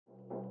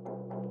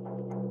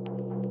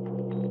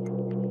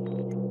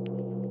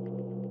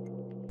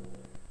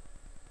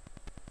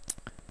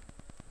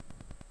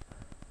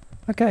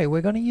Okay,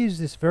 we're going to use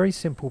this very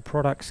simple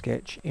product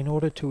sketch in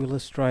order to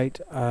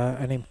illustrate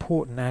an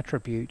important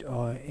attribute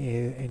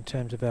in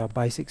terms of our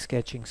basic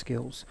sketching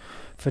skills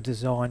for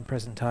design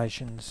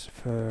presentations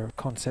for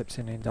concepts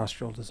in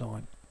industrial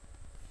design.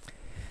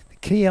 The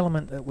key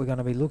element that we're going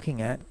to be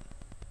looking at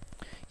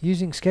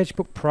using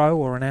Sketchbook Pro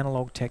or an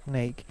analog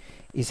technique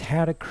is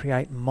how to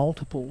create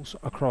multiples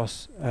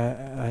across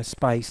a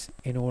space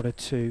in order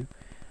to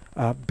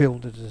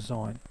build a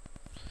design.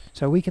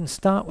 So we can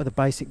start with a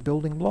basic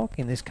building block.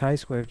 In this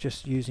case, we're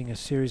just using a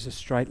series of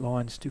straight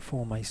lines to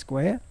form a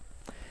square.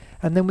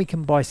 And then we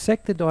can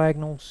bisect the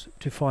diagonals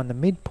to find the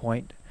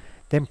midpoint,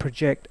 then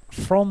project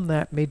from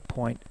that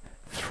midpoint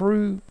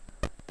through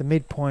the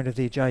midpoint of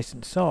the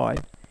adjacent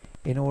side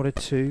in order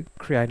to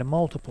create a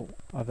multiple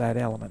of that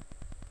element.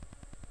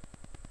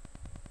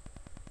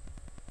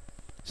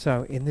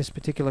 So in this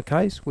particular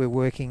case, we're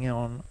working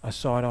on a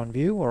side-on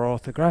view or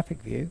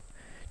orthographic view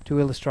to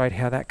illustrate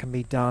how that can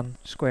be done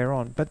square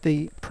on. But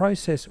the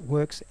process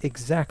works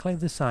exactly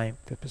the same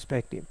for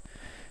perspective.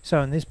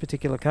 So in this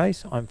particular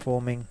case, I'm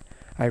forming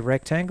a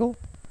rectangle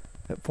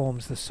that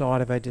forms the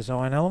side of a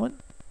design element.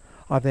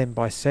 I've then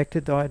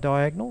bisected the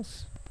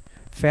diagonals,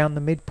 found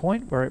the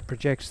midpoint where it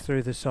projects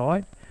through the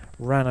side,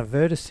 run a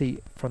vertice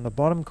from the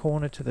bottom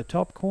corner to the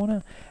top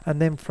corner,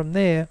 and then from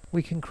there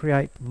we can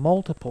create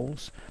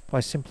multiples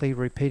by simply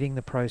repeating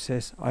the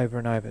process over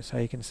and over. So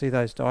you can see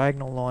those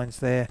diagonal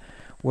lines there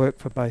work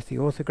for both the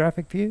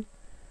orthographic view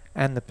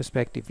and the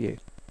perspective view.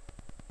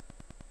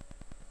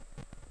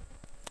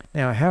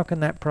 Now, how can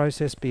that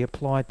process be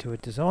applied to a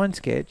design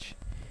sketch?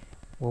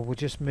 Well, we'll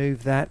just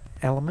move that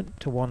element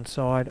to one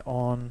side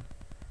on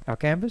our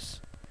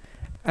canvas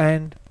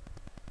and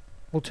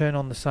we'll turn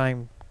on the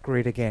same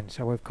grid again.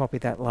 So we've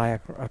copied that layer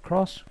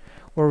across.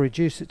 We'll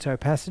reduce its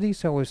opacity,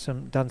 so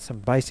we've done some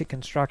basic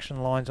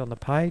construction lines on the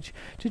page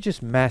to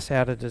just mass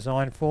out a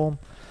design form.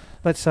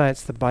 Let's say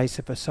it's the base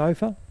of a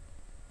sofa.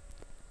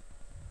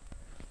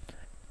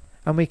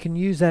 And we can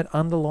use that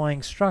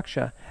underlying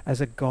structure as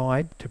a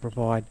guide to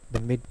provide the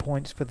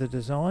midpoints for the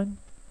design,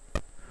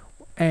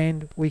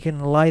 and we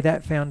can lay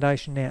that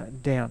foundation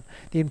down.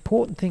 The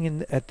important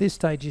thing at this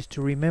stage is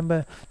to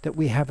remember that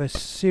we have a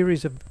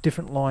series of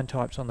different line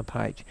types on the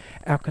page.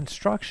 Our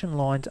construction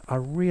lines are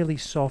really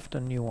soft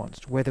and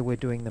nuanced, whether we're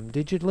doing them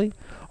digitally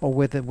or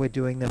whether we're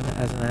doing them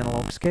as an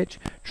analog sketch.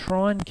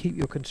 Try and keep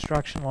your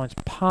construction lines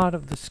part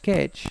of the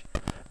sketch,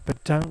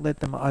 but don't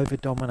let them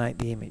over-dominate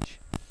the image.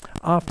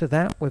 After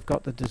that, we've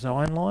got the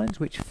design lines,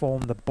 which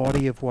form the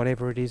body of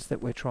whatever it is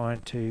that we're trying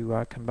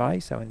to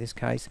convey. So in this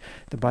case,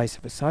 the base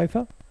of a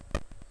sofa.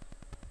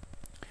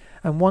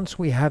 And once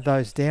we have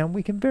those down,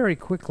 we can very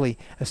quickly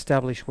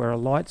establish where a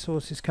light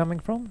source is coming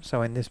from.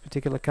 So in this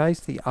particular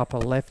case, the upper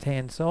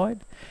left-hand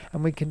side.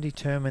 And we can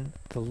determine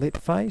the lit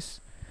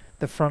face,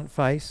 the front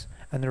face,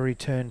 and the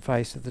return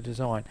face of the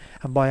design.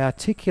 And by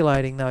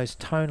articulating those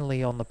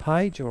tonally on the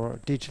page or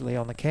digitally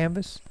on the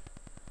canvas,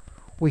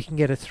 we can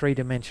get a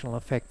three-dimensional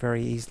effect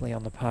very easily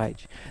on the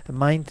page. The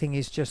main thing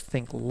is just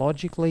think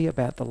logically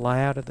about the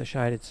layout of the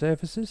shaded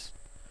surfaces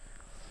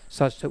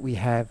such that we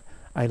have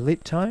a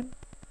lit tone,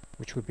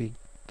 which would be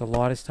the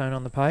lightest tone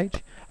on the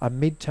page, a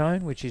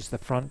mid-tone, which is the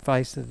front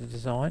face of the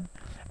design,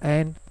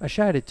 and a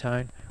shaded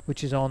tone,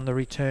 which is on the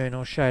return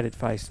or shaded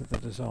face of the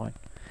design.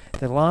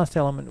 The last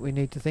element we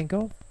need to think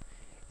of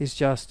is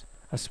just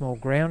a small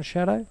ground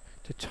shadow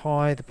to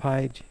tie the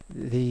page,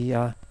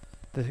 the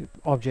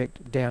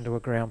object down to a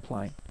ground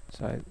plane.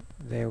 So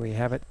there we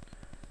have it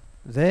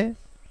there.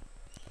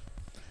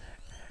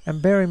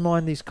 And bear in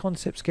mind, these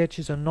concept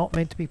sketches are not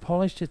meant to be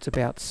polished. It's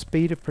about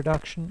speed of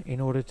production in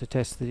order to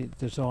test the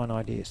design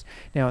ideas.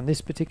 Now in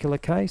this particular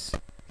case,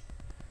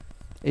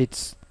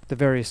 it's the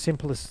very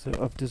simplest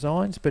of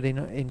designs, but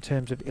in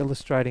terms of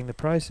illustrating the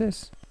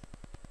process,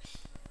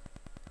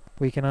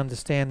 we can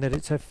understand that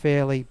it's a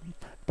fairly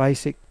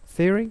basic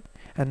theory,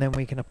 and then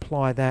we can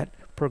apply that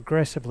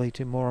progressively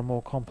to more and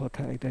more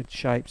complicated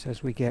shapes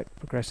as we get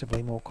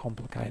progressively more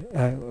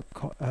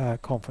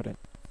confident.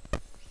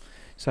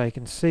 So you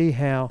can see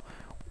how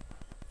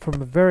from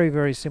a very,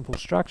 very simple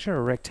structure,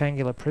 a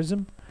rectangular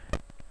prism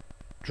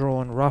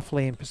drawn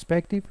roughly in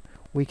perspective,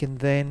 we can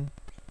then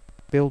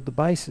build the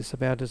basis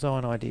of our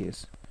design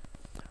ideas.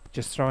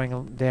 Just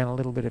throwing down a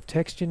little bit of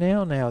texture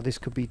now. Now this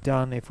could be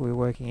done if we're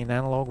working in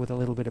analog with a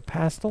little bit of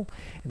pastel.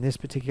 In this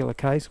particular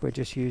case, we're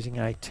just using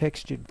a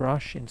textured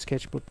brush in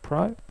Sketchbook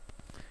Pro.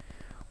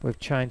 We've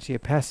changed the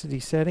opacity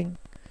setting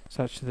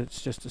such that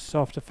it's just a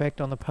soft effect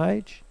on the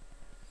page.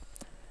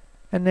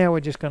 And now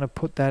we're just going to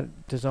put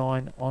that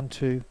design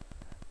onto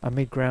a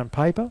mid-ground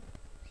paper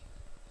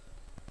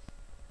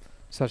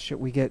such that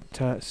we get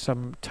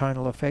some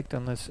tonal effect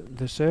on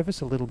the surface,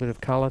 a little bit of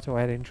colour to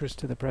add interest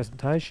to the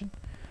presentation.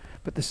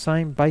 But the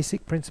same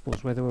basic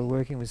principles, whether we're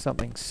working with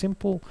something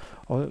simple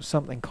or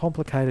something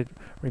complicated,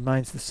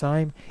 remains the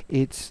same.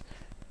 It's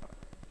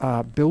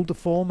build the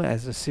form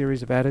as a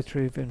series of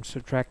additive and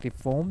subtractive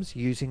forms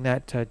using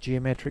that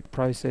geometric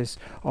process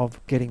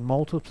of getting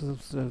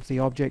multiples of the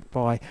object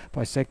by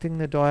bisecting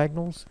the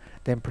diagonals,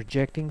 then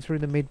projecting through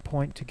the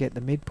midpoint to get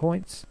the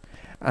midpoints,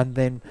 and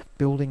then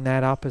building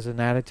that up as an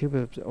additive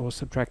or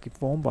subtractive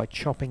form by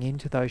chopping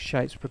into those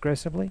shapes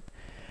progressively.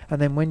 And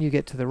then when you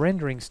get to the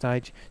rendering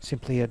stage,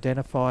 simply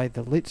identify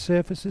the lit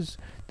surfaces,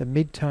 the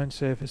mid-tone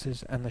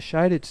surfaces, and the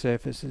shaded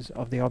surfaces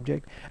of the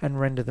object and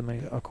render them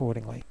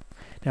accordingly.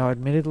 Now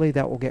admittedly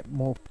that will get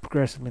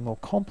progressively more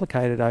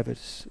complicated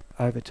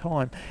over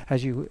time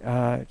as you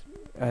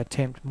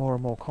attempt more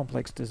and more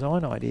complex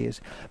design ideas,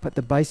 but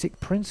the basic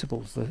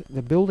principles,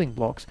 the building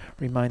blocks,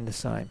 remain the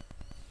same.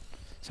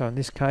 So in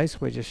this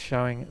case we're just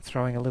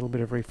throwing a little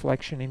bit of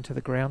reflection into the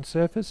ground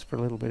surface for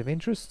a little bit of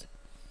interest.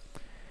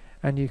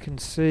 And you can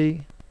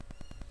see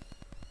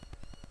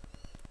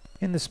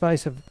in the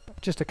space of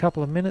just a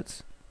couple of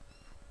minutes,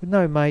 with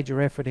no major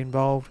effort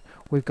involved,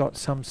 we've got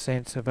some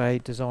sense of a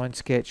design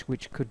sketch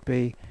which could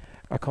be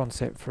a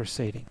concept for a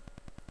seating.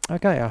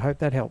 Okay, I hope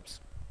that helps.